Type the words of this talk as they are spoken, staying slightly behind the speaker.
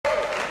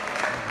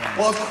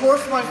Well, of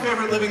course my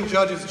favorite living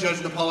judge is Judge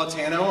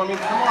Napolitano. I mean,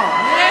 come on.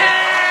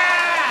 Yeah!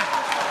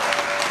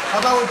 How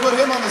about we put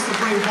him on the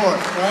Supreme Court,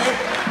 right?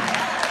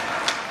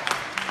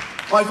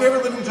 My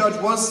favorite living judge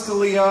was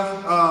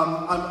Scalia.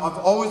 I've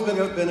always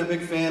been a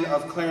big fan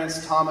of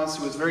Clarence Thomas,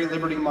 who is very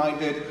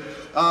liberty-minded.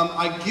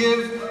 I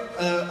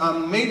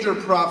give major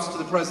props to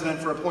the president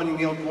for appointing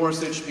Neil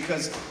Gorsuch,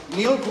 because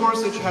Neil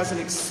Gorsuch has an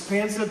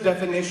expansive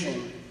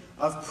definition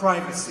of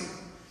privacy.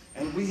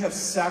 And we have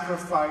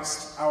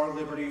sacrificed our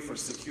liberty for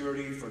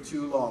security for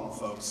too long,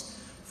 folks.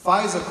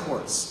 FISA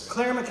courts,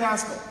 Claire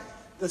McCaskill,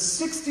 the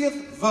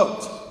 60th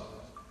vote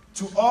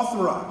to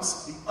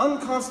authorize the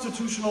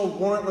unconstitutional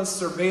warrantless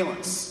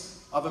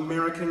surveillance of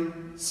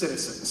American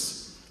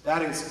citizens.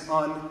 That is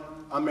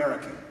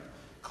un-American.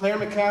 Claire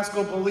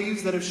McCaskill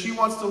believes that if she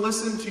wants to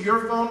listen to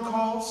your phone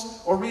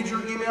calls or read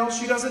your emails,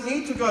 she doesn't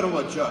need to go to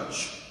a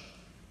judge.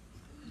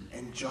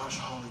 And Josh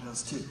Hawley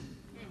does too.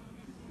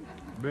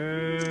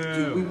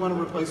 Do we want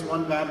to replace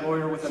one bad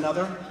lawyer with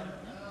another?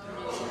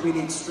 We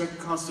need strict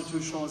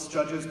constitutionalist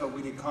judges, but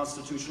we need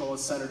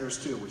constitutionalist senators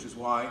too, which is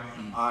why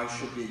I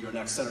should be your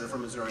next senator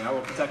from Missouri. I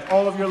will protect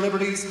all of your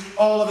liberties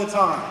all of the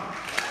time.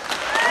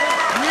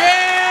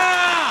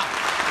 Yeah!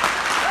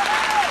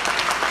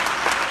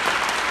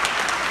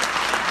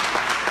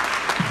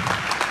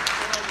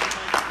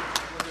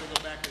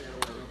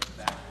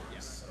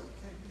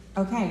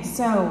 Okay,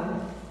 so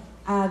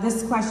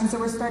this question, so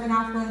we're starting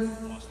off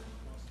with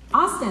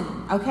Austin.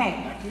 Okay.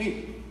 Back to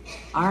me.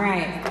 All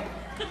right.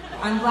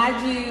 I'm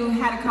glad you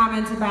had a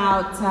comment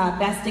about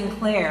besting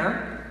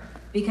Claire,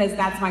 because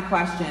that's my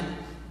question.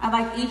 I'd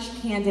like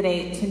each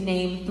candidate to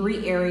name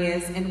 3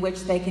 areas in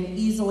which they can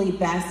easily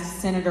best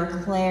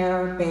Senator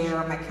Claire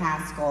Bear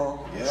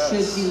McCaskill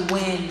should you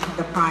win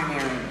the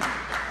primary.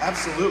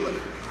 Absolutely.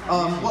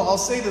 Well, I'll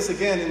say this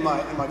again in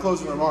my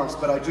closing remarks,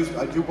 but I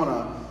do want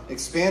to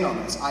expand on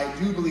this. I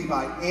do believe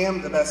I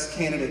am the best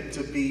candidate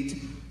to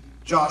beat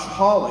Josh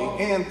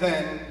Hawley and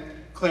then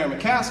Claire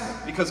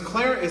McCaskill, because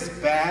Claire is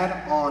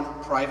bad on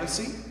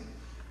privacy,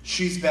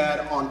 she's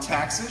bad on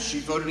taxes, she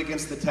voted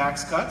against the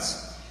tax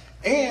cuts,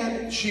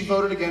 and she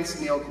voted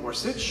against Neil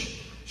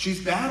Gorsuch. She's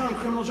bad on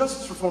criminal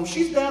justice reform.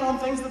 She's bad on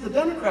things that the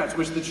Democrats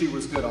wish that she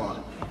was good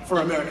on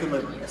for American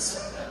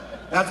liberties.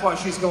 That's why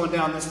she's going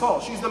down this fall.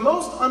 She's the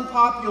most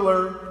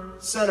unpopular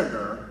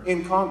senator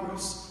in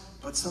Congress,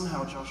 but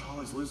somehow Josh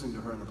Hawley's losing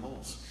to her in the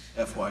polls,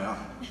 FYI.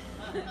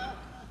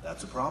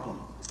 That's a problem.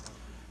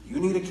 You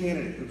need a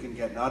candidate who can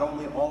get not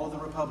only all of the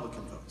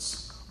Republican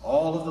votes,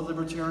 all of the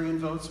Libertarian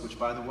votes, which,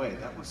 by the way,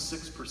 that was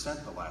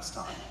 6% the last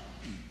time.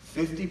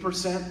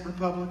 50%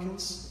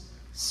 Republicans,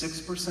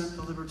 6%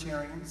 the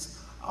Libertarians.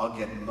 I'll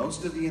get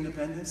most of the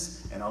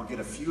independents, and I'll get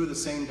a few of the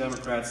same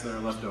Democrats that are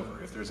left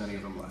over, if there's any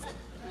of them left.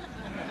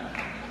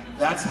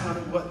 That's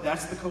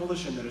the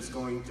coalition that is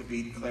going to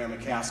beat Claire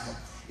McCaskill.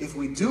 If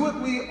we do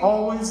what we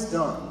always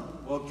done,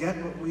 we'll get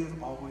what we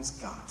have always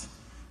got.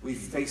 We've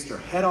faced her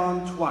head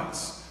on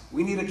twice.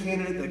 We need a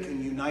candidate that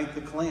can unite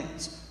the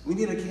clans. We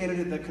need a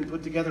candidate that can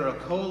put together a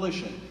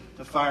coalition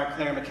to fire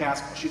Claire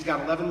McCaskill. She's got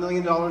 $11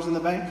 million in the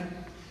bank.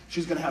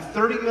 She's going to have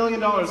 $30 million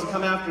to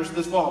come after us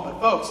this fall.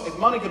 But folks, if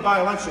money could buy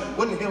election,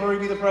 wouldn't Hillary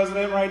be the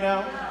president right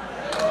now?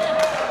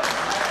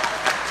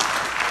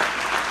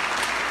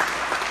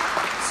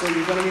 So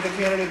you're going to need a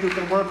candidate who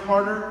can work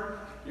harder.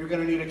 You're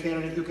going to need a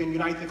candidate who can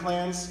unite the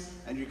clans.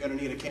 And you're going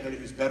to need a candidate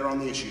who's better on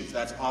the issues.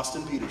 That's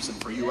Austin Petersen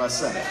for U.S.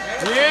 Senate.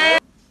 Yeah!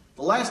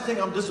 The last thing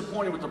I'm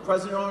disappointed with the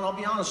president on, I'll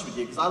be honest with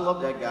you, because I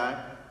love that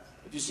guy.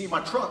 If you see my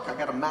truck, I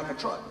got a Maca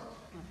truck.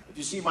 If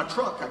you see my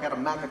truck, I got a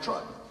Maca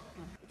truck.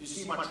 If you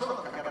see my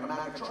truck, I got a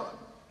Maca truck.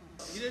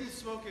 You didn't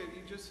smoke it,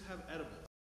 you just have edibles.